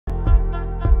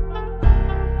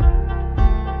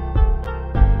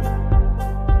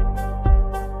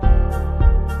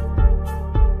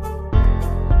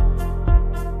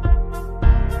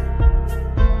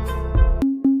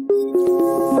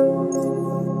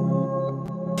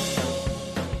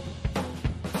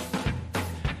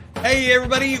Hey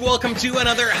everybody, welcome to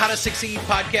another How to Succeed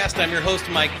podcast. I'm your host,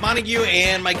 Mike Montague,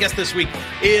 and my guest this week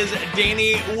is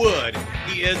Danny Wood.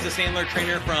 He is the Sandler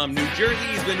trainer from New Jersey.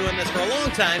 He's been doing this for a long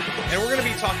time, and we're going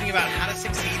to be talking about how to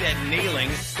succeed at nailing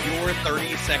your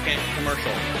 30-second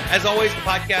commercial. As always, the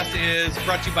podcast is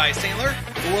brought to you by Sandler,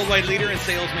 the worldwide leader in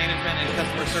sales management and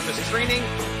customer service training.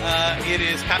 It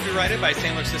is copyrighted by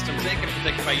Sandler Systems Inc. and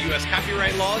protected by U.S.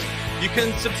 copyright laws. You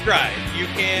can subscribe, you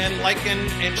can like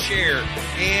and share,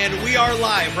 and we are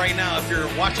live right now. If you're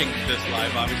watching this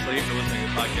live, obviously, if you're listening to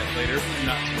the podcast later,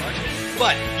 not so much.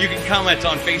 But you can comment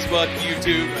on Facebook,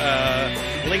 YouTube,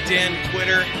 LinkedIn,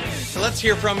 Twitter. So let's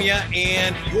hear from you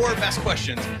and your best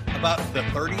questions about the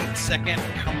 30-second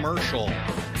commercial.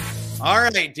 All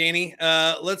right, Danny,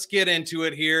 let's get into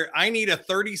it here. I need a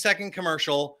 30-second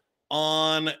commercial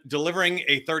on delivering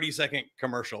a 30-second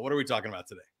commercial. What are we talking about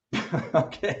today?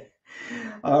 Okay.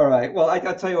 All right. Well,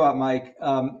 I'll tell you what, Mike,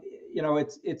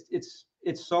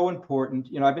 it's so important.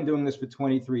 I've been doing this for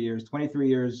 23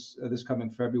 years, this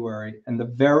coming February. And the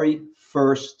very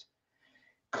first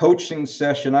coaching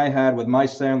session I had with my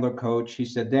Sandler coach, he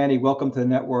said, Danny, welcome to the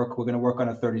network. We're going to work on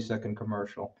a 30-second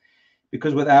commercial,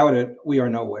 because without it, we are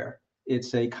nowhere.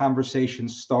 It's a conversation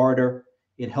starter.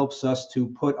 It helps us to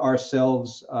put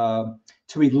ourselves, to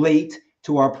relate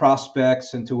to our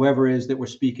prospects and to whoever it is that we're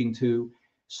speaking to,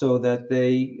 so that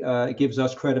it gives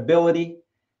us credibility,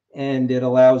 and it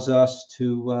allows us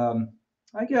to,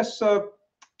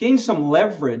 gain some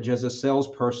leverage as a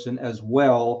salesperson as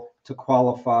well to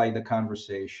qualify the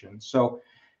conversation. So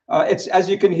it's, as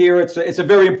you can hear, it's a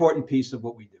very important piece of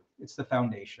what we do. It's the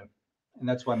foundation. And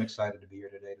that's why I'm excited to be here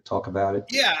today to talk about it.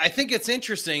 Yeah, I think it's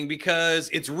interesting because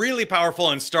it's really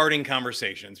powerful in starting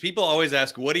conversations. People always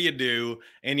ask, what do you do?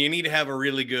 And you need to have a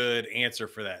really good answer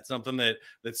for that. Something that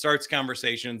starts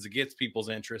conversations, it gets people's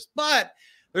interest. But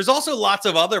there's also lots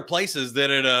of other places that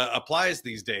it applies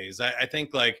these days. I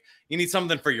think like you need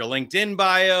something for your LinkedIn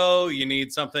bio. You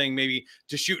need something maybe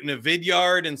to shoot in a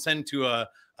vidyard and send to a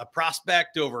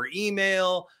prospect over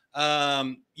email.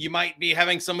 You might be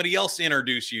having somebody else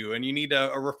introduce you and you need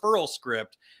a referral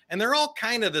script, and they're all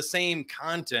kind of the same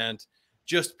content,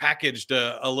 just packaged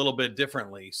a little bit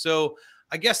differently. So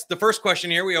I guess the first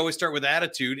question here, we always start with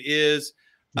attitude, is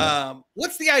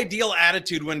what's the ideal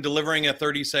attitude when delivering a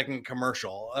 30-second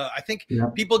commercial? I think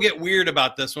people get weird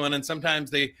about this one, and sometimes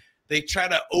they try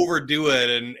to overdo it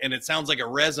and it sounds like a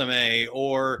resume,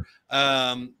 or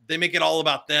they make it all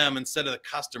about them instead of the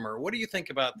customer. What do you think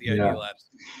about the ideal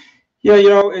attitude? Yeah,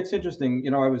 it's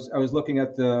interesting. I was looking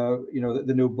at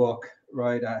the new book,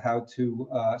 right? How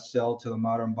to sell to the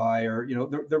modern buyer.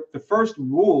 The first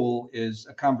rule is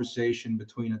a conversation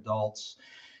between adults.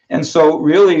 And so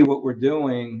really what we're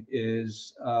doing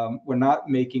is we're not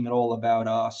making it all about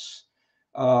us.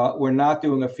 We're not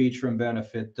doing a feature and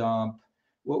benefit dump.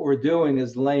 What we're doing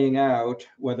is laying out,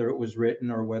 whether it was written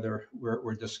or whether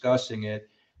we're discussing it,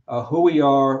 who we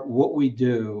are, what we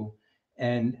do,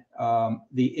 and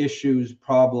the issues,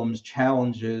 problems,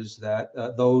 challenges that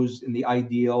those in the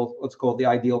ideal, let's call it the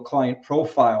ideal client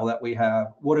profile that we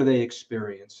have, what are they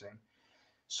experiencing?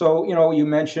 So, you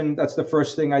mentioned that's the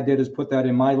first thing I did is put that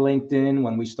in my LinkedIn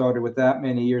when we started with that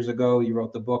many years ago. You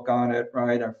wrote the book on it,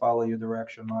 right? I follow your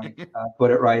direction, Mike.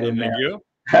 Put it right in there. Thank you.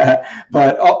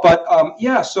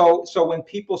 So when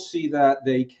people see that,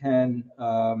 they can,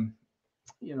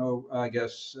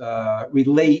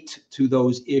 relate to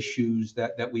those issues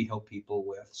that we help people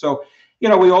with. So, we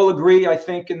all agree, I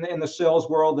think, in the sales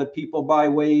world that people buy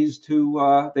ways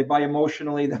to, they buy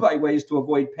emotionally, they buy ways to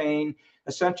avoid pain.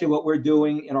 Essentially what we're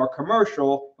doing in our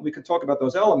commercial, and we can talk about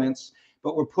those elements,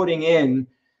 but we're putting in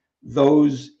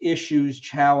those issues,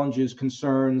 challenges,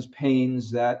 concerns,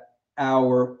 pains that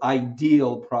our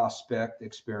ideal prospect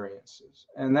experiences.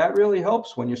 And that really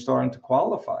helps when you're starting to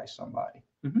qualify somebody.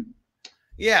 Mm-hmm.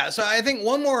 Yeah. So I think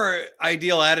one more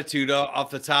ideal attitude off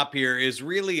the top here is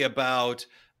really about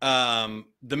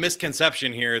the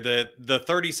misconception here that the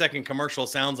 30-second commercial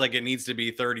sounds like it needs to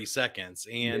be 30 seconds.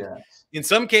 And in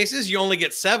some cases you only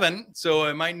get 7. So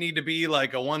it might need to be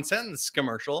like a 1-sentence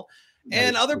commercial.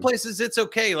 And other places, it's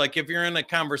okay. Like if you're in a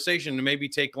conversation to maybe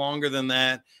take longer than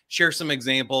that, share some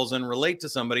examples and relate to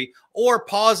somebody, or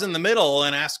pause in the middle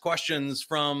and ask questions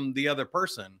from the other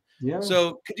person. Yeah.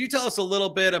 So could you tell us a little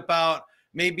bit about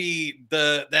maybe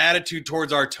the attitude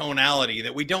towards our tonality,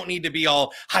 that we don't need to be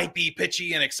all hypey,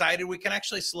 pitchy, and excited? We can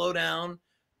actually slow down,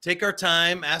 take our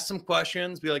time, ask some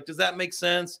questions, be like, does that make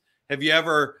sense? Have you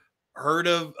ever heard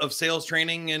of sales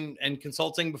training and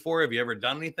consulting before? Have you ever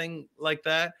done anything like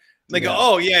that? They go,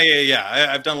 oh, yeah.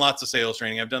 I've done lots of sales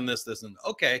training. I've done this, and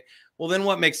okay. well, then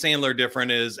what makes Sandler different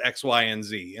is X, Y, and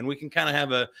Z. And we can kind of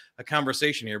have a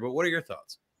conversation here. But what are your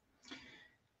thoughts?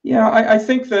 Yeah, I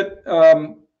think that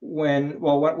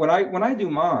when I do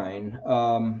mine,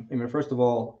 I mean, first of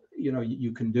all,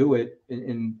 you can do it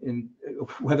in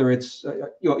whether it's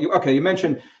okay. You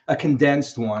mentioned a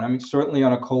condensed one. I mean, certainly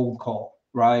on a cold call,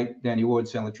 right? Danny Wood,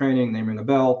 Sandler Training, name ring a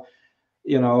bell.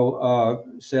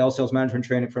 Sales management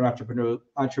training for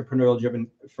entrepreneurial driven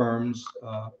firms,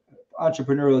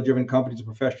 entrepreneurial driven companies and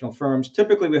professional firms.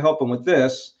 Typically, we help them with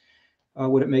this.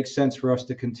 Would it make sense for us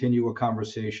to continue a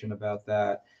conversation about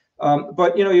that?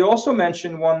 But you also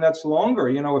mentioned one that's longer.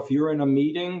 If you're in a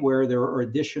meeting where there are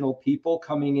additional people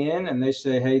coming in and they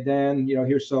say, "Hey, Dan,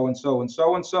 here's so and so and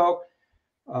so and so,"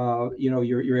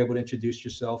 you're able to introduce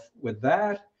yourself with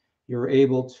that. You're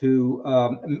able to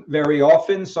very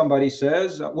often somebody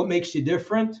says, "What makes you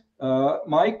different,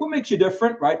 Mike? What makes you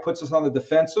different?" Right? Puts us on the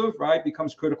defensive. Right?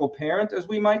 Becomes critical parent, as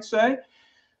we might say.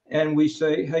 And we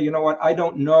say, "Hey, you know what? I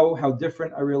don't know how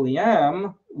different I really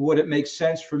am. Would it make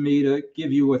sense for me to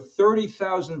give you a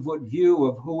 30,000-foot view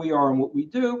of who we are and what we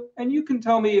do? And you can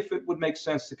tell me if it would make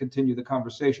sense to continue the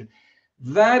conversation."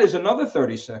 That is another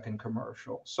 30-second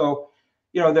commercial. So,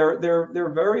 they're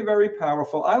very, very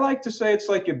powerful. I like to say it's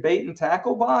like your bait and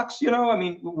tackle box. I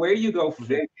mean, where you go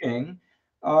fishing,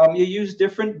 you use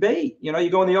different bait. You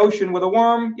go in the ocean with a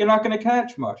worm, you're not going to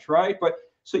catch much, right? But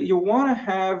so you want to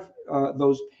have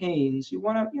those pains. You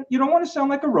don't want to sound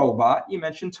like a robot. You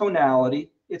mentioned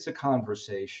tonality. It's a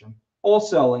conversation. All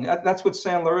selling. That's what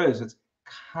Sandler is. It's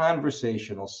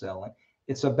conversational selling.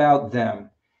 It's about them.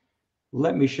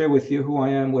 Let me share with you who I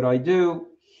am, what I do.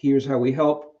 Here's how we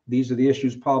help. These are the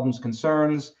issues, problems,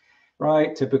 concerns,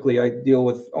 right? Typically, I deal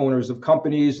with owners of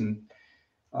companies and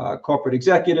corporate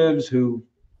executives who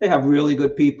they have really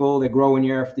good people. They're growing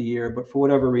year after year, but for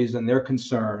whatever reason, they're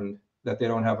concerned that they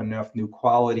don't have enough new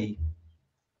quality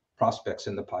prospects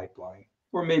in the pipeline.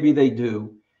 Or maybe they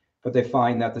do, but they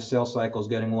find that the sales cycle is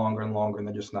getting longer and longer and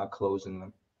they're just not closing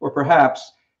them. Or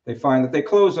perhaps they find that they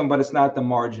close them, but it's not the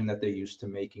margin that they're used to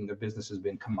making. Their business has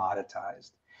been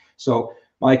commoditized. So,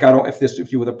 Mike,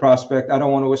 if you were the prospect, I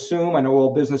don't want to assume, I know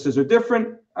all businesses are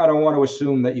different. I don't want to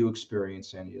assume that you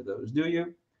experience any of those, do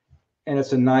you? And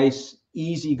it's a nice,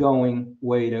 easygoing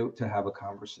way to have a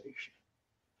conversation.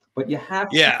 But you have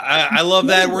to. Yeah, I love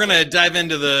that. We're going to dive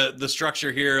into the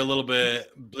structure here a little bit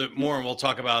more, and we'll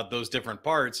talk about those different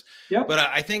parts. Yep. But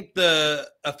I think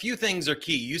a few things are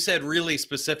key. You said really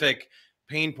specific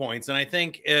pain points. And I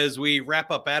think as we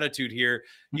wrap up attitude here,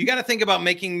 you got to think about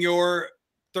making your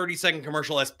 30-second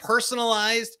commercial as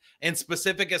personalized and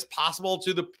specific as possible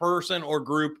to the person or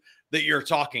group that you're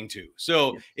talking to.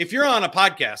 So if you're on a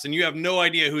podcast and you have no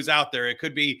idea who's out there, it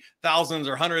could be thousands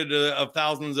or hundreds of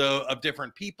thousands of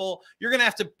different people. You're going to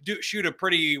have to shoot a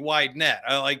pretty wide net.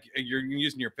 I like you're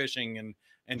using your fishing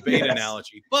and bait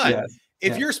analogy. But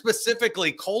if you're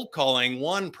specifically cold calling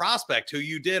one prospect who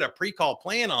you did a pre-call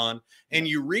plan on and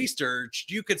you researched,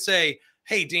 you could say,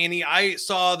 "Hey, Danny, I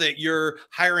saw that you're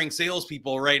hiring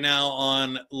salespeople right now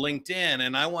on LinkedIn,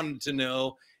 and I wanted to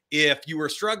know if you were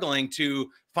struggling to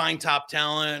find top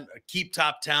talent, keep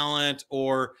top talent,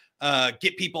 or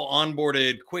get people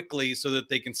onboarded quickly so that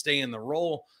they can stay in the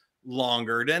role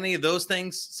longer." Do any of those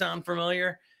things sound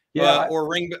familiar? Yeah. Or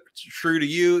ring true to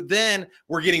you? Then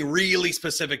we're getting really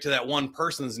specific to that one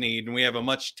person's need, and we have a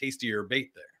much tastier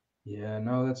bait there. Yeah,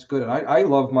 no, that's good. And I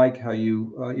love, Mike, how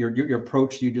your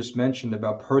approach you just mentioned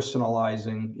about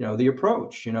personalizing, the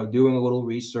approach, doing a little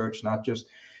research, not just,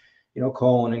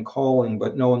 calling and calling,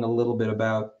 but knowing a little bit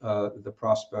about the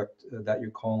prospect that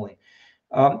you're calling.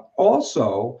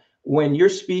 Also, when you're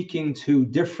speaking to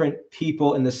different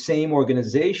people in the same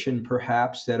organization,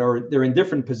 perhaps they're in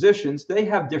different positions, they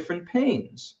have different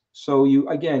pains. So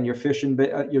you're fishing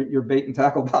your bait and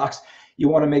tackle box. You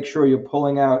want to make sure you're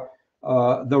pulling out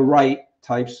the right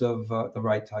types of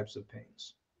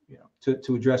pains,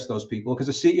 to address those people. Because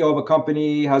the CEO of a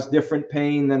company has different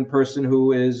pain than person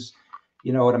who is,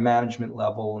 at a management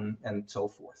level and so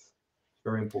forth.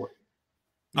 Very important.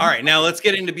 All right, now let's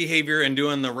get into behavior and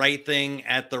doing the right thing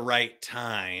at the right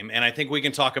time. And I think we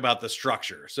can talk about the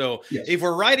structure. So if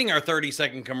we're writing our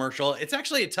 30-second commercial, it's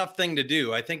actually a tough thing to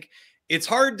do. I think it's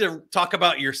hard to talk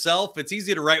about yourself. It's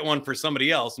easy to write one for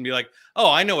somebody else and be like, "Oh,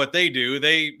 I know what they do.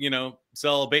 They,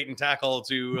 sell bait and tackle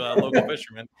to local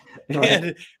fishermen."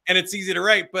 And it's easy to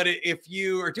write. But if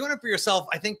you are doing it for yourself,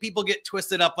 I think people get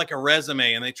twisted up like a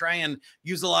resume and they try and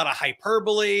use a lot of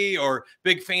hyperbole or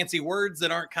big fancy words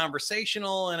that aren't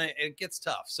conversational, and it gets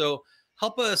tough. So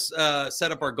help us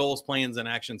set up our goals, plans, and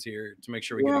actions here to make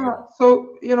sure we get a good one.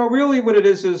 So, really what it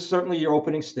is certainly your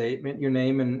opening statement, your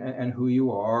name and who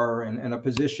you are, and a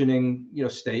positioning,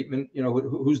 statement,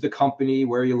 who's the company,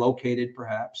 where you're located,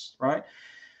 perhaps, right?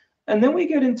 And then we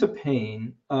get into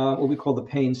pain, what we call the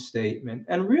pain statement.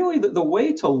 And really the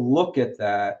way to look at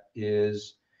that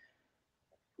is,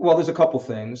 well, there's a couple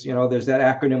things. There's that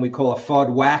acronym we call a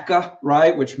FUD-WACA,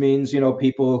 right? Which means,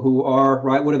 people who are,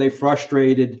 right, what are they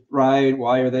frustrated, right?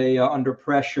 Why are they under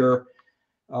pressure,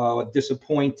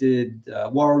 disappointed,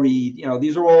 worried?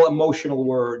 These are all emotional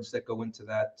words that go into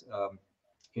that,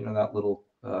 that little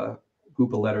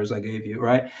group of letters I gave you,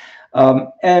 right?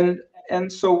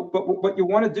 And so, but what you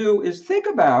want to do is think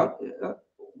about,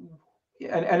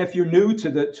 and if you're new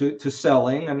to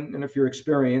selling, and if you're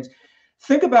experienced,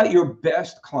 think about your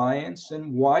best clients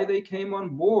and why they came on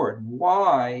board.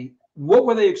 What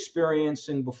were they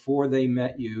experiencing before they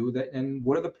met you? And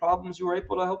what are the problems you were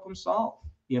able to help them solve?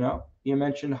 You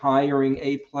mentioned hiring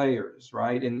A players,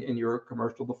 right? In your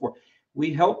commercial before,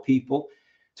 we help people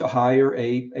to hire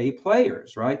A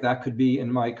players, right? That could be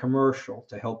in my commercial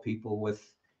to help people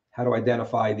with how to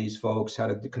identify these folks, how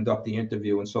to conduct the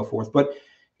interview, and so forth. But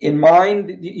in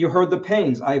mind, you heard the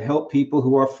pains. I've helped people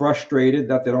who are frustrated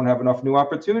that they don't have enough new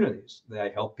opportunities. I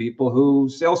help people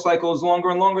whose sales cycle is longer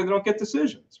and longer, they don't get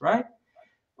decisions, right?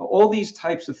 All these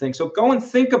types of things. So go and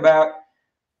think about,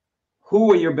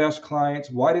 who are your best clients?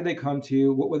 Why did they come to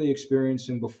you? What were they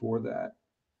experiencing before that?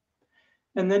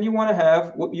 And then you want to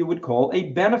have what you would call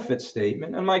a benefit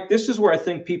statement. And Mike, this is where I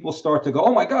think people start to go,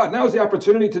 oh my God, now is the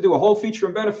opportunity to do a whole feature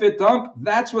and benefit dump.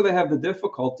 That's where they have the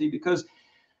difficulty, because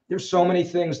there's so many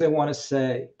things they want to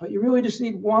say, but you really just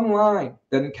need one line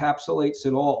that encapsulates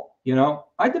it all.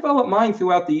 I developed mine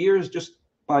throughout the years just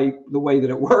by the way that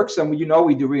it works. And we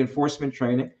do reinforcement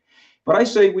training, but I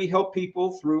say we help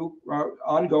people through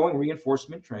ongoing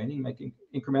reinforcement training, making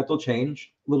incremental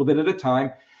change a little bit at a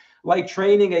time, like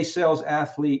training a sales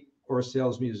athlete or a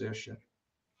sales musician.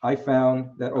 I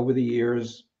found that over the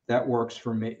years, that works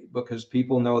for me, because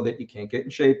people know that you can't get in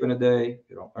shape in a day.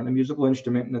 You don't learn a musical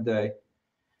instrument in a day.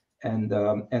 And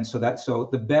so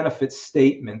the benefit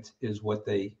statement is what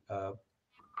they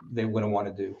would want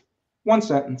to do. One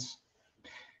sentence.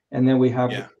 And then we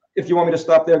have, if you want me to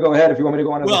stop there, go ahead. If you want me to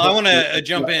go on. Well, I want to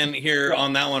jump in here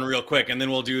on that one real quick, and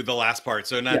then we'll do the last part.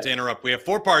 So not to interrupt, we have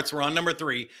 4 parts. We're on number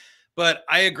 3. But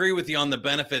I agree with you on the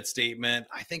benefit statement.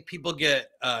 I think people get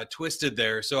twisted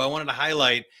there. So I wanted to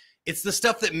highlight, it's the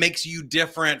stuff that makes you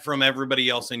different from everybody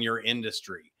else in your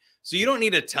industry. So you don't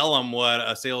need to tell them what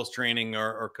a sales training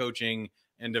or coaching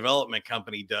and development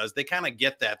company does. They kind of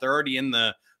get that. They're already in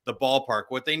the ballpark.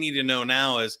 What they need to know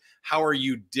now is, how are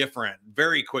you different,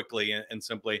 very quickly and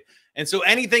simply. And so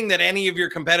anything that any of your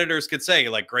competitors could say,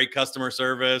 like great customer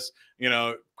service,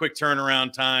 quick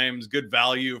turnaround times, good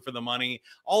value for the money,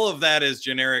 all of that is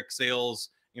generic sales,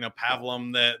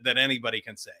 pablum that anybody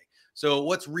can say. So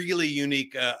what's really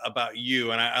unique about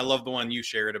you, and I love the one you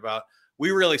shared about, we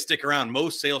really stick around.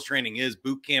 Most sales training is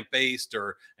boot camp based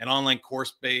or an online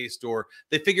course based, or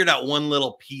they figured out one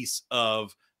little piece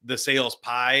of the sales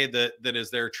pie that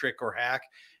is their trick or hack.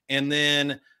 And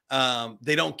then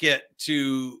they don't get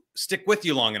to stick with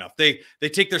you long enough. They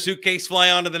take their suitcase, fly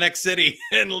on to the next city,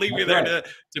 and leave you there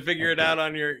to figure it out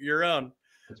on your own.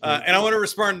 And I want to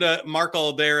respond to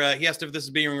Markle there. He asked if this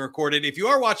is being recorded. If you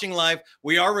are watching live,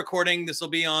 we are recording. This will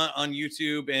be on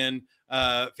YouTube and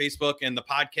Facebook, and the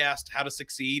podcast, How to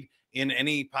Succeed, in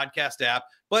any podcast app.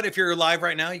 But if you're live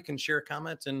right now, you can share a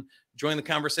comment and join the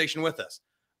conversation with us.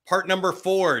 Part number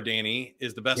 4, Danny,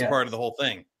 is the best part of the whole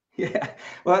thing. Yeah,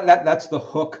 well, that's the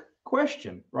hook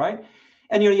question, right?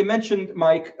 And you mentioned,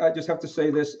 Mike, I just have to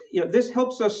say this, this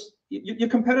helps us. Your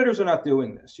competitors are not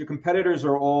doing this. Your competitors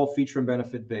are all feature and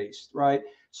benefit based, right?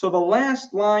 So the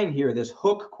last line here, this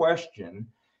hook question,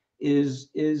 is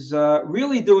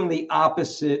really doing the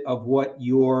opposite of what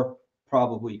your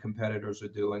probably competitors are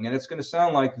doing. And it's going to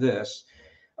sound like this.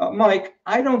 Mike,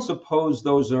 I don't suppose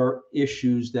those are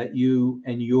issues that you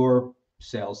and your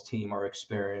sales team are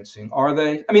experiencing, are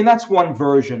they? I mean, that's one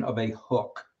version of a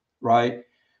hook, right?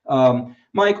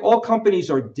 Mike, all companies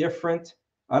are different.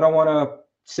 I don't want to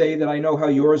say that I know how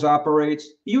yours operates. Are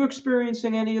you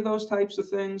experiencing any of those types of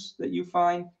things that you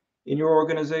find in your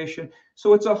organization?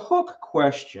 So it's a hook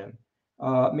question,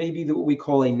 maybe what we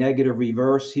call a negative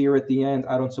reverse here at the end.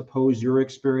 I don't suppose you're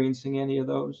experiencing any of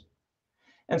those.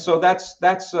 And so that's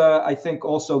I think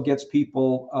also gets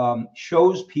people,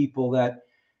 shows people that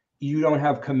you don't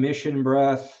have commission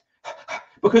breath,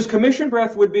 because commission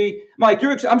breath would be, Mike,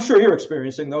 I'm sure you're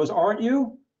experiencing those, aren't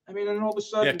you? I mean, and all of a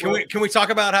Yeah. sudden, Can we talk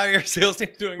about how your sales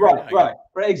team's doing right, right now? right,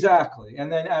 right, exactly.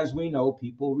 And then, as we know,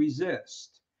 people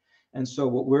resist. And so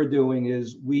what we're doing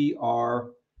is we are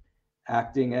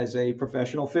acting as a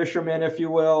professional fisherman, if you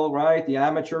will, right? The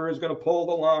amateur is going to pull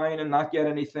the line and not get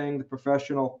anything. The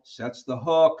professional sets the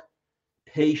hook,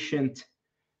 patient,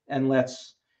 and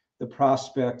lets the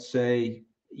prospect say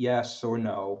yes or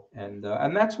no. And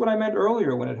that's what I meant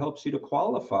earlier when it helps you to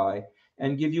qualify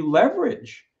and give you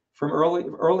leverage from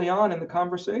early on in the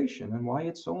conversation and why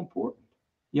it's so important.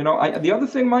 You know, the other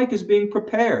thing, Mike, is being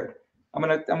prepared. I'm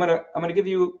gonna give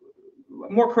you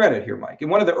more credit here, Mike. In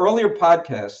one of the earlier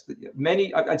podcasts,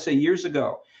 I'd say years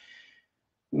ago,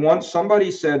 once somebody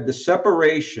said the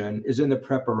separation is in the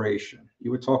preparation.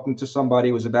 You were talking to somebody,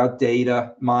 it was about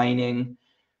data mining,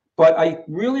 but I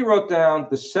really wrote down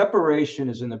the separation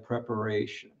is in the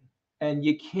preparation. And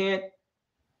you can't,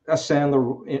 a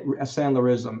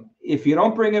Sandlerism, if you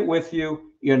don't bring it with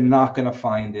you, you're not going to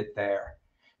find it there.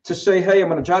 To say, hey, I'm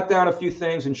going to jot down a few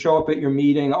things and show up at your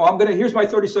meeting. Oh, here's my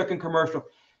 30-second commercial.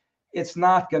 It's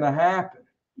not going to happen.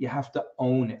 You have to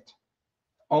own it.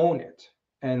 Own it.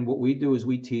 And what we do is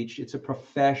we teach, it's a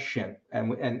profession,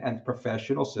 and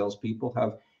professional salespeople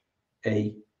have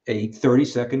a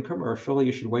 30-second commercial.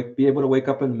 You should be able to wake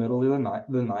up in the middle of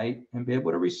the night and be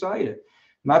able to recite it.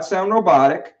 Not sound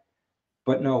robotic,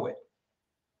 but know it.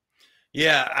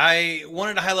 Yeah, I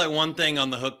wanted to highlight one thing on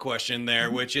the hook question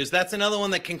there, which is that's another one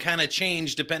that can kind of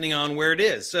change depending on where it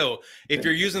is. So if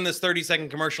you're using this 30-second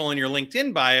commercial in your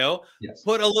LinkedIn bio,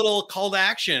 put a little call to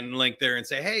action link there and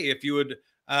say, hey, if you would,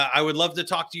 I would love to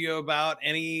talk to you about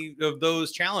any of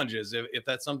those challenges. If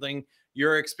that's something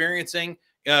you're experiencing,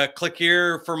 click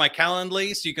here for my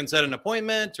Calendly so you can set an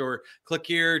appointment, or click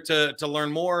here to learn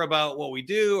more about what we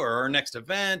do or our next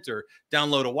event, or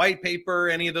download a white paper.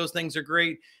 Any of those things are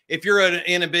great. If you're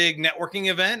in a big networking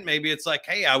event, maybe it's like,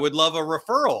 hey, I would love a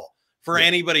referral for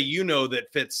anybody you know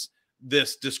that fits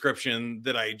this description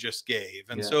that I just gave.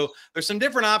 And so there's some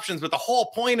different options, but the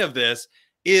whole point of this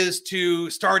is to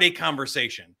start a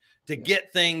conversation, to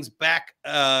get things back,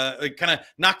 kind of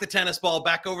knock the tennis ball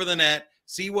back over the net,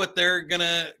 see what they're going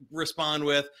to respond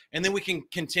with, and then we can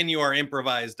continue our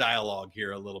improvised dialogue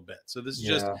here a little bit. So this is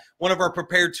just one of our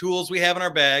prepared tools we have in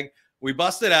our bag. We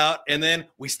bust it out, and then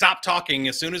we stop talking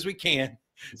as soon as we can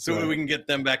so we can get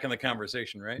them back in the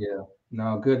conversation, right? Yeah.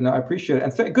 No, good. No, I appreciate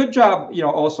it. And good job,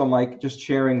 also, Mike, just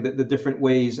sharing the different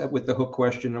ways with the hook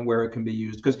question and where it can be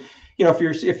used. Because,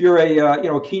 if you're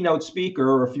a keynote speaker,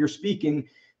 or if you're speaking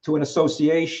to an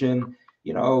association,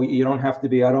 you don't have to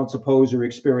be, I don't suppose you're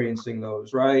experiencing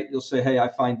those, right? You'll say, hey, I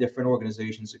find different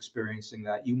organizations experiencing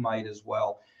that. You might as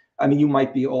well. I mean, you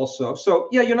might be also. So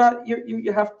yeah, you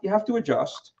have to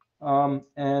adjust.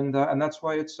 And that's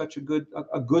why it's such a good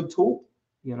tool.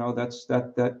 That's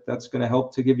going to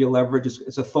help to give you leverage.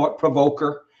 It's a thought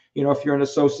provoker. If you're an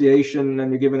association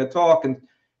and you're giving a talk, and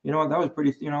that was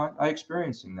pretty, I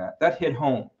experiencing that hit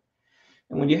home.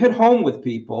 And when you hit home with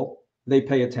people, they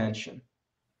pay attention,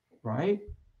 right?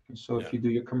 So if you do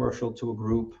your commercial to a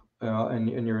group,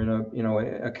 and you're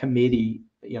in a committee,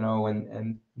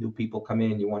 and new people come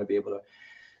in, you want to be able to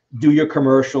do your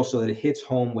commercial so that it hits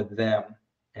home with them,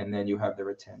 and then you have their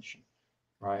attention.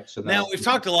 Right. So now we've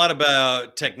talked a lot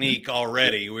about technique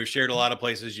already. We've shared a lot of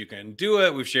places you can do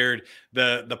it. We've shared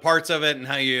the parts of it and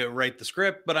how you write the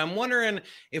script. But I'm wondering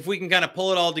if we can kind of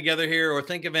pull it all together here, or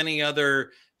think of any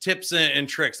other tips and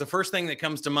tricks. The first thing that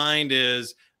comes to mind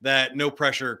is that no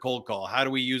pressure cold call. How do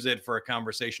we use it for a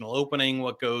conversational opening?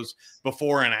 What goes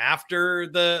before and after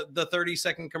the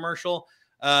 30-second commercial?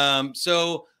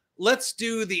 So let's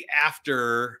do the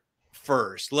after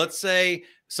first. Let's say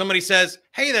somebody says,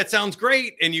 hey, that sounds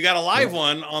great, and you got a live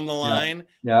one on the line.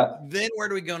 Then where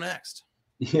do we go next?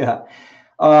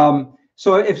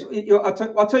 So if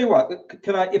I'll tell you what,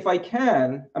 can I, if I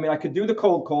can, I mean, I could do the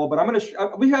cold call,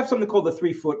 but we have something called the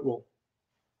 3-foot rule.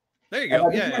 There you go.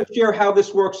 I just want to share how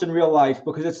this works in real life,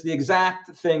 because it's the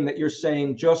exact thing that you're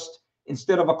saying. Just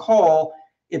instead of a call,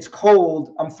 it's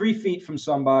cold. I'm 3 feet from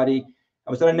somebody.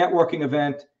 I was at a networking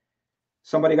event.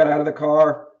 Somebody got out of the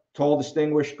car. Tall,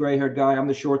 distinguished, gray-haired guy. I'm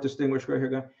the short, distinguished,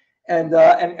 gray-haired guy.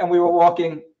 And we were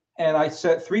walking, and I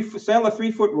said, Sandler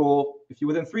 3-foot rule. If you're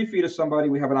within 3 feet of somebody,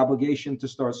 we have an obligation to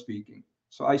start speaking.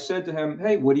 So I said to him,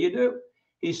 hey, what do you do?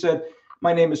 He said,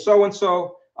 my name is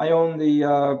so-and-so. I own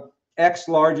the X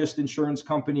largest insurance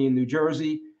company in New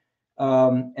Jersey.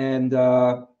 And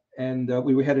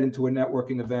we were headed into a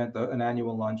networking event, an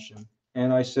annual luncheon.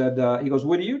 And I said, he goes,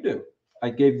 what do you do? I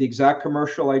gave the exact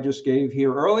commercial I just gave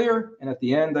here earlier. And at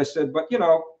the end, I said, but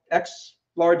X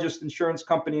largest insurance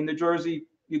company in New Jersey,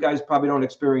 you guys probably don't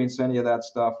experience any of that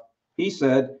stuff. He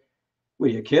said, Were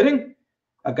you kidding?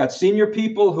 I've got senior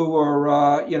people who are,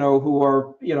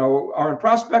 aren't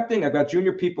prospecting. I've got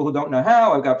junior people who don't know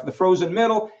how. I've got the frozen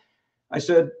middle. I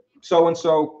said,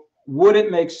 so-and-so, would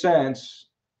it make sense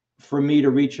for me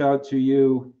to reach out to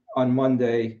you on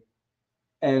Monday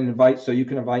and so you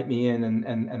can invite me in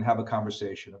and have a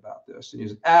conversation about this? And he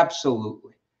said,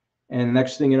 absolutely. And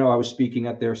next thing you know, I was speaking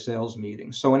at their sales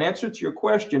meeting. So in answer to your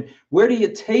question, where do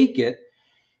you take it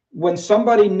when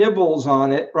somebody nibbles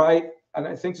on it, right? And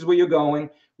I think this is where you're going.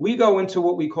 We go into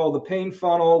what we call the pain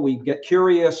funnel. We get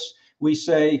curious. We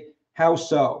say, how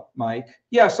so, Mike?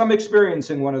 Yes, I'm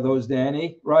experiencing one of those,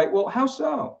 Danny, right? Well, how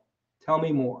so? Tell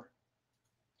me more.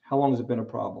 How long has it been a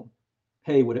problem?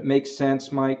 Hey, would it make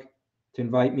sense, Mike, to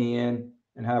invite me in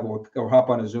and or hop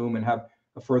on a Zoom and have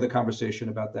a further conversation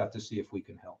about that to see if we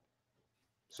can help?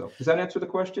 So does that answer the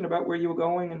question about where you were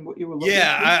going and what you were looking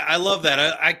Yeah, for? I love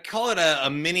that. I call it a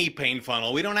mini pain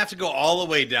funnel. We don't have to go all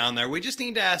the way down there. We just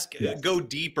need to go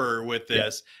deeper with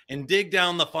this and dig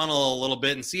down the funnel a little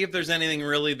bit and see if there's anything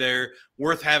really there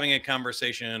worth having a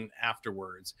conversation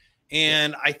afterwards.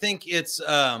 And I think it's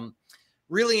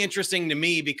really interesting to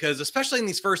me because especially in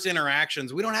these first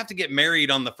interactions, we don't have to get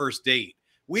married on the first date.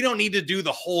 We don't need to do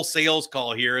the whole sales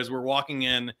call here as we're walking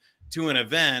in to an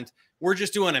event. We're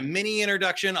just doing a mini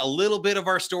introduction, a little bit of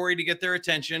our story to get their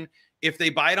attention. If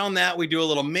they bite on that, we do a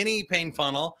little mini pain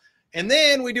funnel. And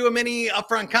then we do a mini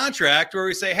upfront contract where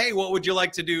we say, hey, what would you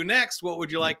like to do next? What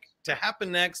would you like to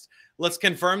happen next? Let's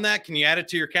confirm that. Can you add it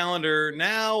to your calendar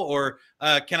now? Or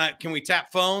can we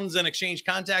tap phones and exchange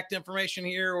contact information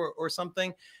here or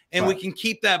something? And we can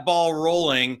keep that ball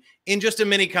rolling in just a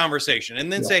mini conversation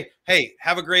and then say, hey,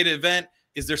 have a great event.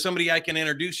 Is there somebody I can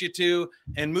introduce you to?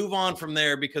 And move on from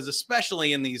there, because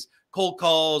especially in these cold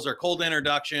calls or cold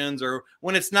introductions, or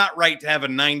when it's not right to have a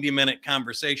 90-minute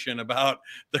conversation about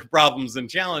their problems and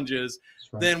challenges,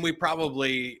 then we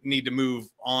probably need to move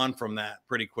on from that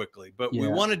pretty quickly. But we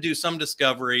want to do some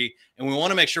discovery and we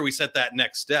want to make sure we set that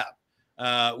next step,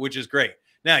 which is great.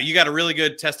 Now, you got a really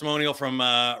good testimonial from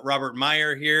Robert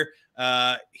Meyer here.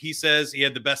 He says he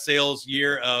had the best sales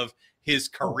year of his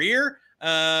career.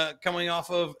 Coming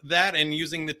off of that and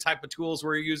using the type of tools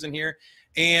we're using here.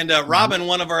 And Robin,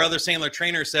 one of our other Sandler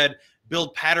trainers, said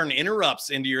build pattern interrupts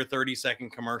into your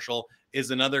 30-second commercial is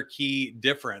another key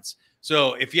difference.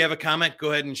 So if you have a comment,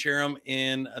 go ahead and share them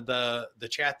in the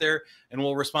chat there and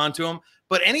we'll respond to them.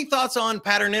 But any thoughts on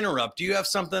pattern interrupt? Do you have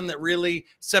something that really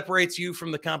separates you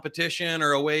from the competition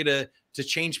or a way to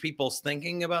change people's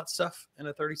thinking about stuff in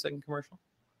a 30-second commercial?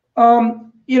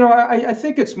 I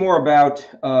think it's more about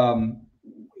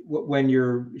when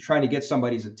you're trying to get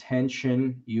somebody's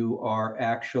attention, you are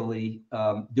actually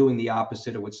doing the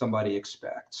opposite of what somebody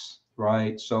expects,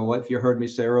 right? So if you heard me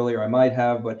say earlier, I might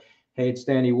have, but hey, it's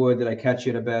Danny Wood. Did I catch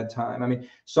you at a bad time? I mean,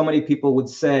 so many people would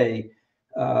say,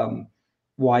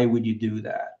 why would you do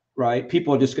that, right?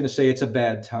 People are just going to say it's a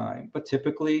bad time, but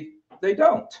typically they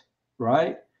don't,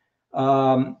 right?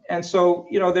 And so,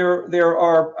 there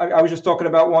are, I was just talking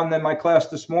about one in my class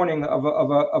this morning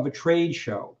of a trade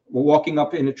show. We're walking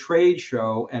up in a trade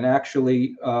show and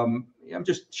actually, I'm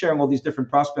just sharing all these different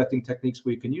prospecting techniques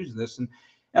where you can use this. And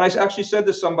I actually said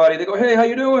to somebody, they go, hey, how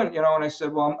you doing? And I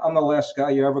said, well, I'm the last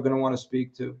guy you're ever going to want to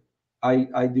speak to.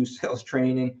 I do sales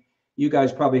training. You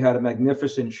guys probably had a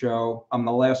magnificent show. I'm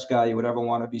the last guy you would ever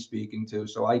want to be speaking to.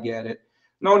 So I get it.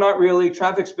 No, not really.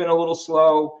 Traffic's been a little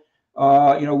slow.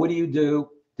 What do you do?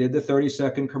 Did the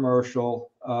 30-second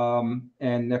commercial.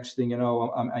 And next thing you know,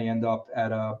 I end up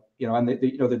at a, and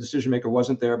the decision maker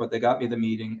wasn't there, but they got me the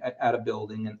meeting at a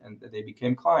building and they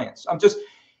became clients. I'm just,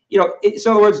 so in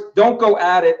other words, don't go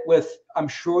at it with, I'm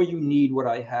sure you need what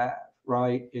I have,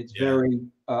 right? It's very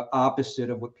opposite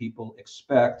of what people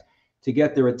expect to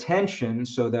get their attention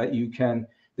so that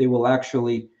they will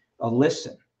actually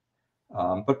listen.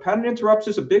 But pattern interrupts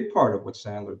is a big part of what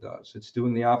Sandler does. It's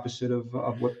doing the opposite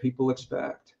of what people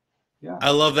expect. Yeah.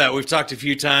 I love that. We've talked a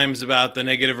few times about the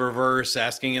negative reverse,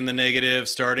 asking in the negative,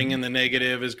 starting in the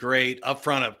negative is great.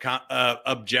 Upfront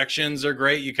objections are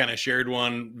great. You kind of shared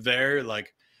one there,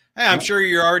 like, hey, I'm sure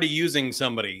you're already using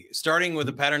somebody. Starting with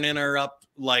a pattern interrupt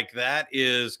like that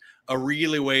is a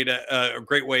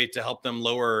great way to help them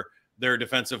lower their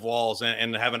defensive walls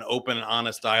and have an open and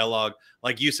honest dialogue.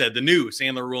 Like you said, the new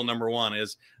Sandler rule number 1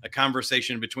 is a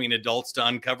conversation between adults to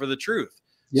uncover the truth.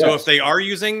 Yes. So if they are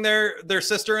using their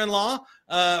sister-in-law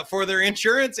for their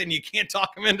insurance and you can't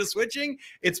talk them into switching,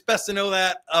 it's best to know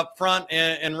that up front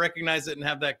and recognize it and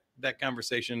have that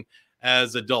conversation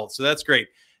as adults. So that's great.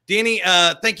 Danny,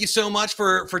 thank you so much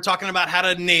for talking about how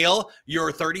to nail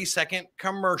your 30-second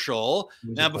commercial.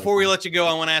 Now, before we let you go,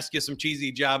 I want to ask you some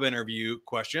cheesy job interview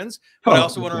questions. But I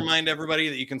also want to remind everybody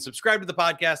that you can subscribe to the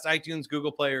podcast, iTunes,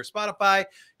 Google Play, or Spotify.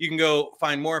 You can go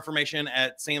find more information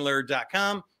at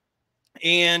Sandler.com.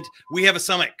 And we have a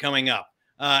summit coming up.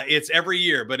 It's every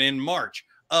year, but in March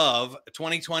of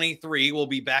 2023, we'll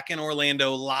be back in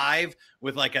Orlando live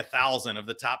with like 1,000 of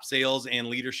the top sales and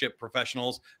leadership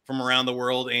professionals from around the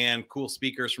world and cool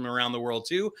speakers from around the world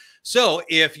too. So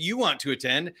if you want to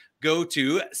attend, go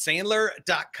to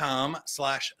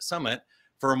Sandler.com/summit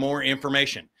for more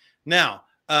information. Now,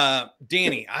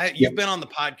 Danny, you've been on the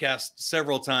podcast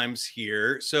several times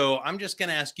here. So I'm just going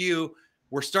to ask you,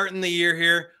 we're starting the year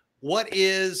here. What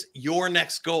is your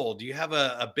next goal? Do you have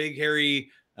a big, hairy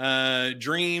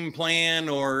dream, plan,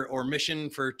 or mission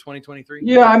for 2023?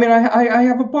 Yeah, I mean, I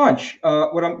have a bunch.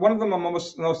 One of them I'm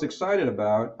most excited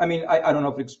about. I mean, I don't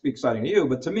know if it's exciting to you,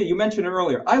 but to me, you mentioned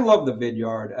earlier, I love the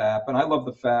Vidyard app, and I love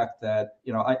the fact that,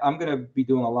 you know, I'm going to be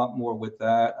doing a lot more with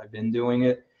that. I've been doing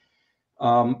it.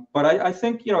 But I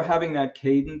think, you know, having that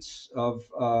cadence of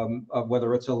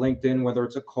whether it's a LinkedIn, whether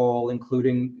it's a call,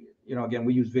 including, you know, again,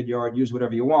 we use Vidyard, use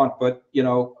whatever you want, but, you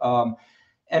know,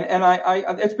 and I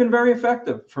it's been very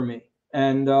effective for me.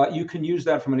 And you can use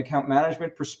that from an account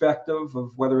management perspective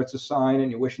of whether it's a sign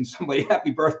and you're wishing somebody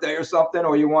happy birthday or something,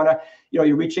 or you want to, you know,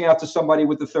 you're reaching out to somebody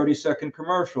with the 30-second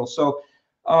commercial. So,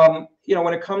 you know,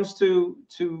 when it comes to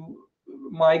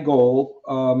my goal,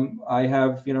 I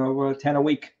have, you know, 10 a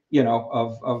week, you know,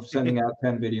 of sending out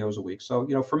 10 videos a week. So,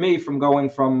 you know, for me, from going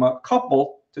from a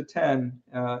couple to 10,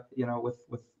 you know, with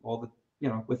all the, you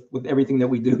know, with everything that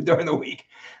we do during the week,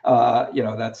 you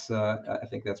know, that's I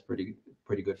think that's pretty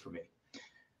good for me.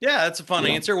 Yeah, that's a fun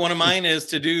answer. One of mine is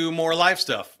to do more live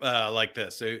stuff like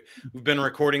this. So we've been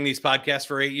recording these podcasts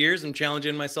for 8 years. I'm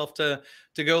challenging myself to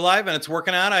go live, and it's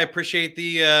working out. I appreciate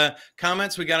the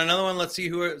comments. We got another one. Let's see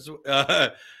who is.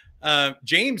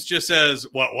 James just says,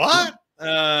 what?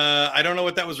 I don't know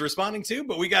what that was responding to,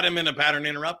 but we got him in a pattern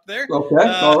interrupt there. Okay,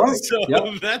 all right. So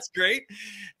that's great.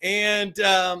 And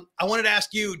I wanted to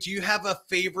ask you, do you have a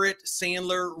favorite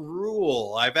Sandler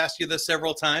rule? I've asked you this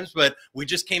several times, but we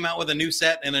just came out with a new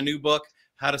set and a new book,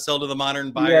 How to Sell to the Modern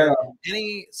Buyer. Yeah.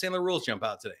 Any Sandler rules jump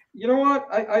out today? You know what?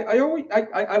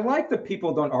 I like that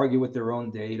people don't argue with their own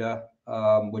data,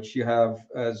 which you have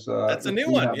as that's a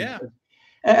new one, yeah.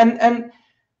 And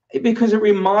because it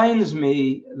reminds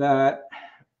me that,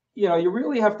 you know, you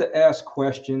really have to ask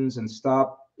questions and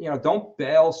stop, you know, don't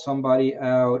bail somebody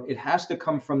out. It has to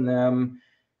come from them,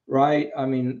 right? I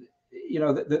mean, you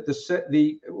know,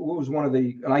 what was one of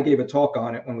the, and I gave a talk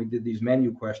on it when we did these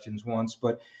menu questions once,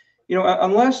 but, you know,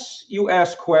 unless you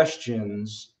ask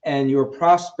questions and your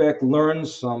prospect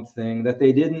learns something that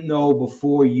they didn't know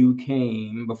before you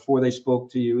came, before they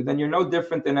spoke to you, then you're no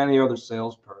different than any other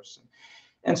salesperson.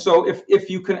 And so if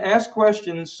you can ask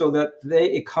questions so that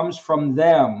it comes from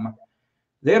them,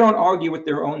 they don't argue with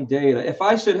their own data. If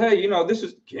I said, hey, you know,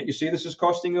 can't you see this is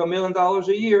costing you $1 million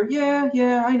a year?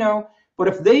 Yeah, I know. But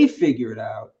if they figure it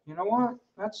out, you know what?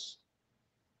 That's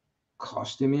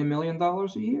costing me $1 million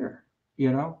a year,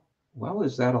 you know? Well,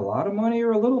 is that a lot of money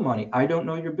or a little money? I don't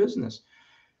know your business.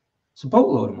 It's a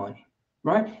boatload of money.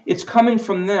 Right? It's coming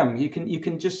from them. You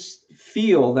can just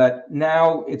feel that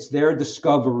now it's their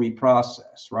discovery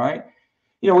process, right?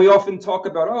 You know, we often talk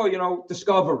about, oh, you know,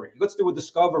 discovery. Let's do a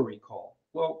discovery call.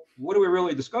 Well, what are we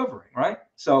really discovering, right?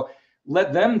 So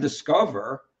let them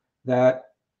discover that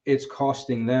it's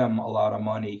costing them a lot of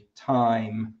money,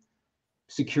 time,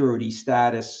 security,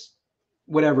 status,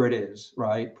 whatever it is,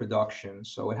 right? Production.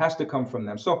 So it has to come from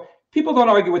them. So people don't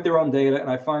argue with their own data,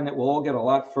 and I find that we'll all get a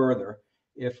lot further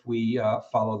if we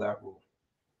follow that rule.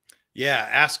 Yeah,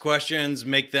 ask questions,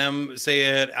 make them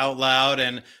say it out loud,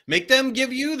 and make them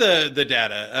give you the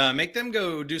data. Make them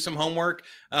go do some homework,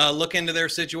 look into their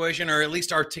situation, or at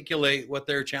least articulate what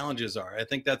their challenges are. I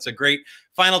think that's a great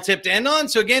final tip to end on.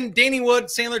 So again, Danny Wood,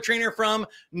 Sandler trainer from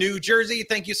New Jersey.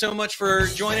 Thank you so much for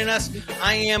joining us.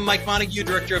 I am Mike Montague,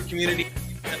 Director of Community.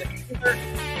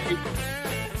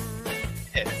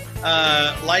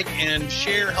 Like and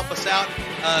share, help us out.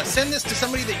 Send this to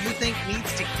somebody that you think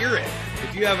needs to hear it.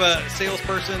 If you have a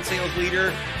salesperson, sales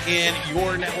leader in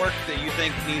your network that you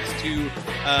think needs to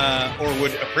or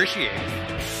would appreciate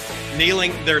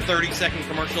nailing their 30-second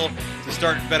commercial to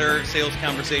start better sales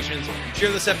conversations,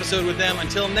 share this episode with them.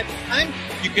 Until next time,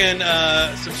 you can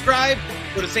subscribe,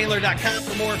 go to Sandler.com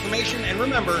for more information, and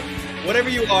remember, whatever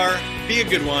you are, be a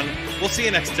good one. We'll see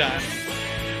you next time.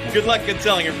 Good luck, good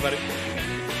selling, everybody.